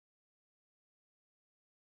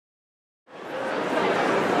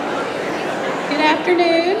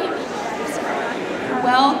afternoon.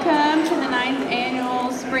 Welcome to the 9th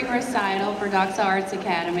annual Spring Recital for Doxa Arts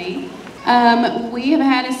Academy. We have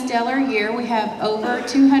had a stellar year. We have over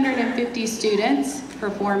 250 students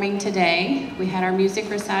performing today. We had our music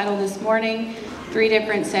recital this morning, 3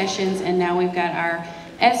 different sessions, and now we've got our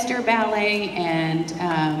Esther ballet and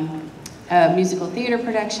a musical theater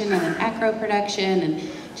production and an acro production, and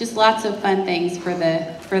just lots of fun things for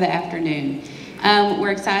the afternoon.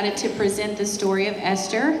 We're excited to present the story of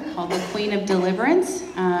Esther, called the Queen of Deliverance,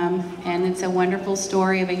 and it's a wonderful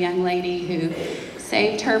story of a young lady who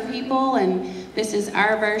saved her people, and this is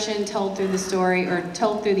our version told through the story, or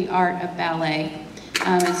told through the art of ballet.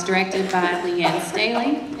 It's directed by Leanne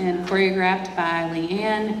Staley and choreographed by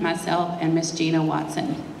Leanne, myself, and Miss Gina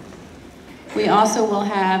Watson. We also will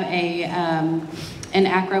have an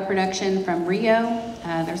acro production from Rio.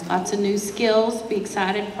 There's lots of new skills. Be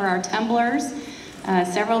excited for our tumblers.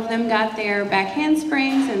 Several of them got their back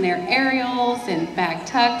handsprings and their aerials and back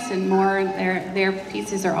tucks and more. Their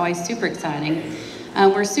pieces are always super exciting.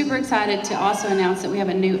 We're super excited to also announce that we have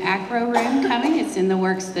a new acro room coming. It's in the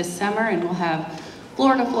works this summer, and we'll have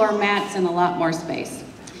floor-to-floor mats and a lot more space.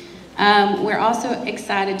 We're also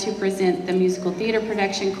excited to present the musical theater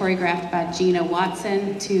production choreographed by Gina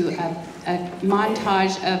Watson to a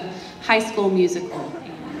montage of high school musical.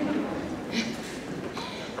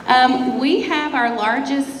 We have our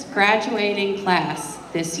largest graduating class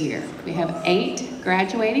this year. We have 8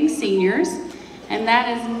 graduating seniors, and that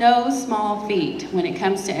is no small feat when it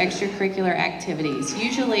comes to extracurricular activities.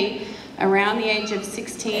 Usually, around the age of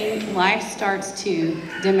 16, life starts to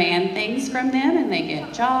demand things from them, and they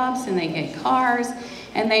get jobs, and they get cars,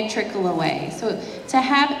 and they trickle away. So to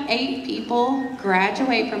have 8 people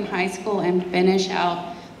graduate from high school and finish out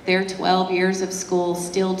their 12 years of school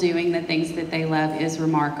still doing the things that they love is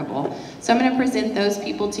remarkable. So I'm going to present those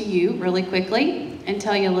people to you really quickly and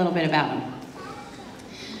tell you a little bit about them.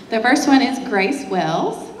 The first one is Grace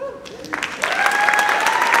Wells.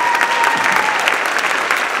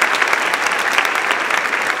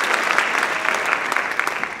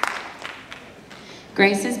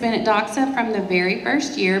 Grace has been at Doxa from the very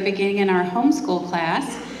first year, beginning in our homeschool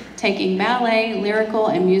class, taking ballet, lyrical,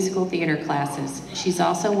 and musical theater classes. She's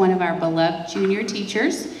also one of our beloved junior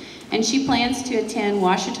teachers, and she plans to attend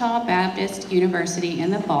Ouachita Baptist University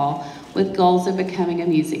in the fall with goals of becoming a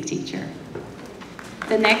music teacher.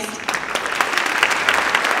 The next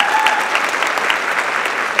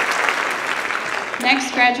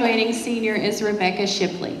graduating senior is Rebecca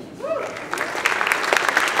Shipley.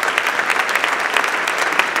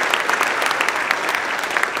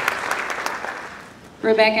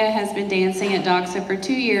 Rebecca has been dancing at Doxa for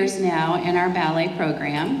 2 years now in our ballet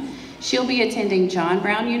program. She'll be attending John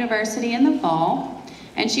Brown University in the fall,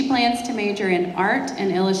 and she plans to major in art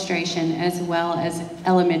and illustration as well as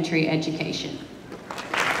elementary education.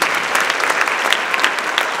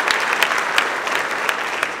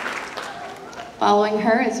 Following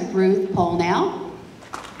her is Ruth Polnow.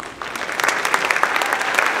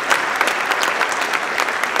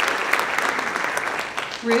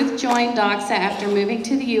 Ruth joined Doxa after moving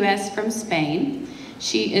to the U.S. from Spain.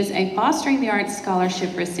 She is a Fostering the Arts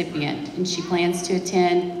Scholarship recipient, and she plans to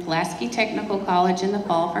attend Pulaski Technical College in the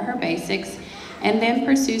fall for her basics, and then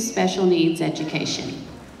pursue special needs education.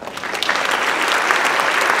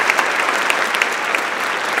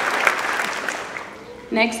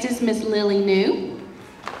 Next is Miss Lily New.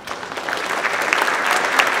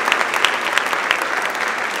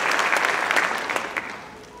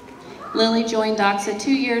 Lily joined Doxa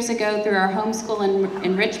 2 years ago through our homeschool and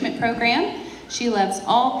enrichment program. She loves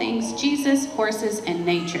all things Jesus, horses, and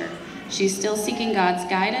nature. She's still seeking God's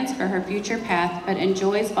guidance for her future path, but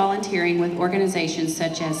enjoys volunteering with organizations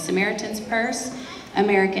such as Samaritan's Purse,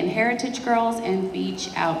 American Heritage Girls, and Beach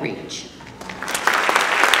Outreach.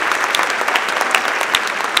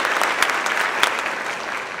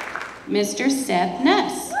 Mr. Seth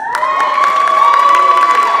Nuss.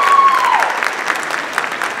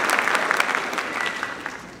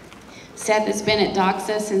 Seth has been at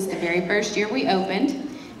Doxa since the very first year we opened.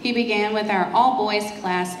 He began with our all-boys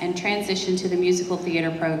class and transitioned to the musical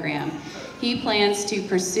theater program. He plans to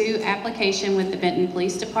pursue application with the Benton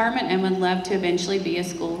Police Department and would love to eventually be a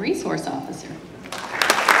school resource officer.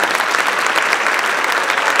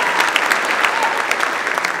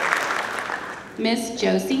 Miss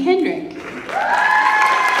Josie Hendrick.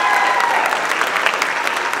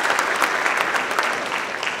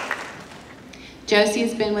 Josie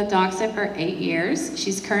has been with Doxa for 8 years.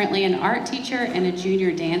 She's currently an art teacher and a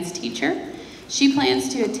junior dance teacher. She plans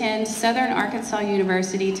to attend Southern Arkansas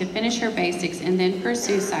University to finish her basics and then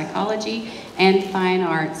pursue psychology and fine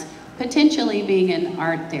arts potentially being an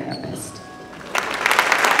art therapist.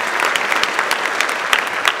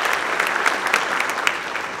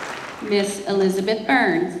 Miss Elizabeth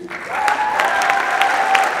Burns.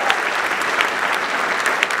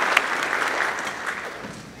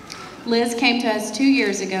 Liz came to us 2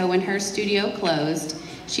 years ago when her studio closed.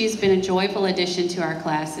 She's been a joyful addition to our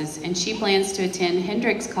classes, and she plans to attend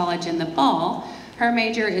Hendrix College in the fall. Her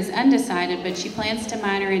major is undecided, but she plans to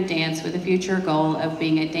minor in dance with a future goal of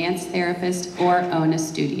being a dance therapist or own a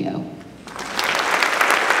studio.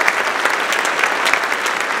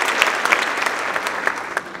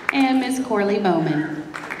 And Miss Corley Bowman.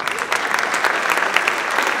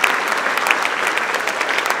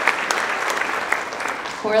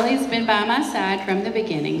 Corley's been by my side from the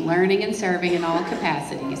beginning, learning and serving in all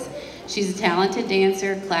capacities. She's a talented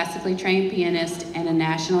dancer, classically trained pianist, and a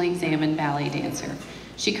nationally examined ballet dancer.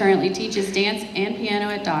 She currently teaches dance and piano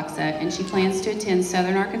at DOXA, and she plans to attend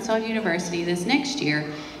Southern Arkansas University this next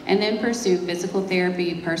year and then pursue physical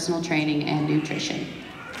therapy, personal training, and nutrition.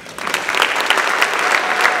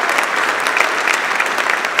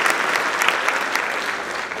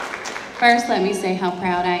 First, let me say how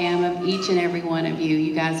proud I am of each and every one of you.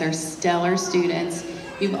 You guys are stellar students.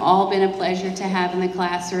 You've all been a pleasure to have in the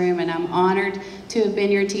classroom, and I'm honored to have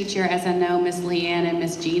been your teacher, as I know Miss Leanne and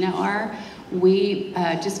Miss Gina are. We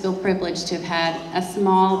just feel privileged to have had a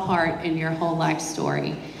small part in your whole life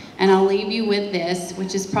story. And I'll leave you with this,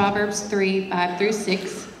 which is Proverbs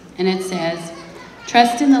 3:5-6, and it says,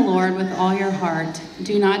 "Trust in the Lord with all your heart.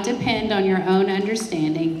 Do not depend on your own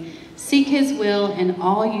understanding. Seek his will in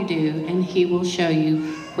all you do, and he will show you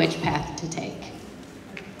which path to take."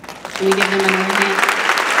 Can we give them another hand?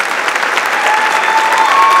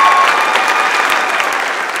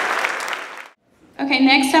 Okay,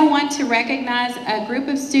 next I want to recognize a group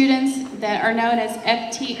of students that are known as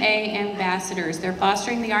FTA ambassadors. They're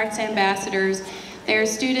Fostering the Arts ambassadors. They're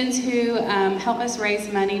students who help us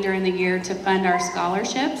raise money during the year to fund our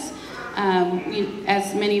scholarships.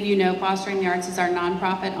 As many of you know, Fostering the Arts is our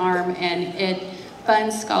nonprofit arm, and it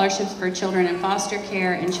funds scholarships for children in foster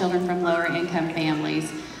care and children from lower income families.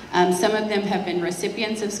 Some of them have been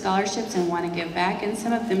recipients of scholarships and want to give back, and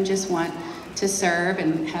some of them just want to serve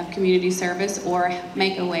and have community service or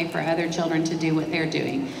make a way for other children to do what they're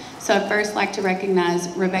doing. So I'd first like to recognize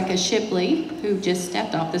Rebecca Shipley, who just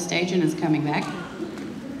stepped off the stage and is coming back.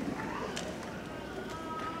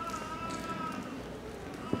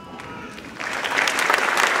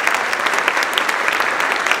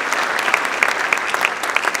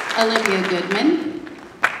 Olivia Goodman.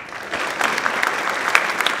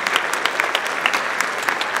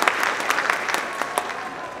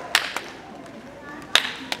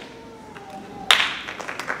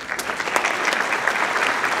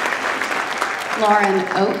 Lauren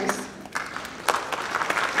Oakes.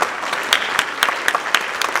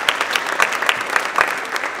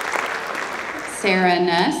 Sarah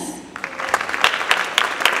Nuss.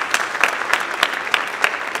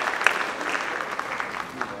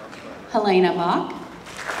 Helena Bach.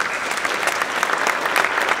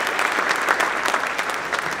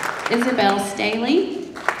 Isabel Staley.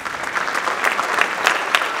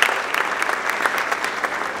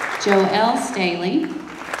 Joelle Staley.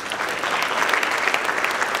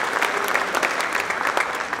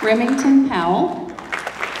 Remington Powell.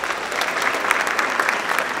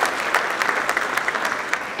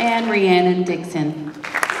 And Rhiannon Dixon.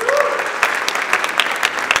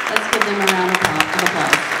 Let's give them a round of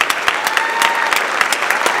applause.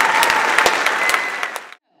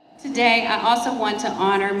 Today, I also want to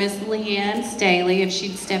honor Miss Leanne Staley, if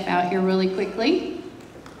she'd step out here really quickly.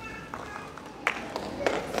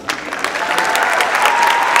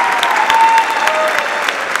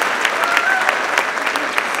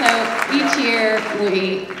 Each year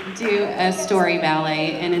we do a story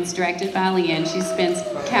ballet, and it's directed by Leanne. She spends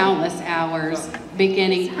countless hours,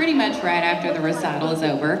 beginning pretty much right after the recital is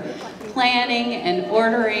over, planning and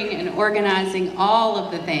ordering and organizing all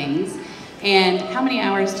of the things. And how many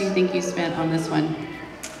hours do you think you spent on this one?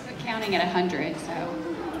 We're counting at 100, so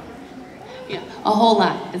yeah, a whole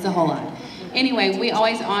lot. It's a whole lot. Anyway, we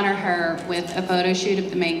always honor her with a photo shoot of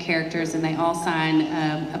the main characters, and they all sign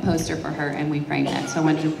a poster for her, and we frame that. So I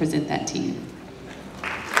wanted to present that to you.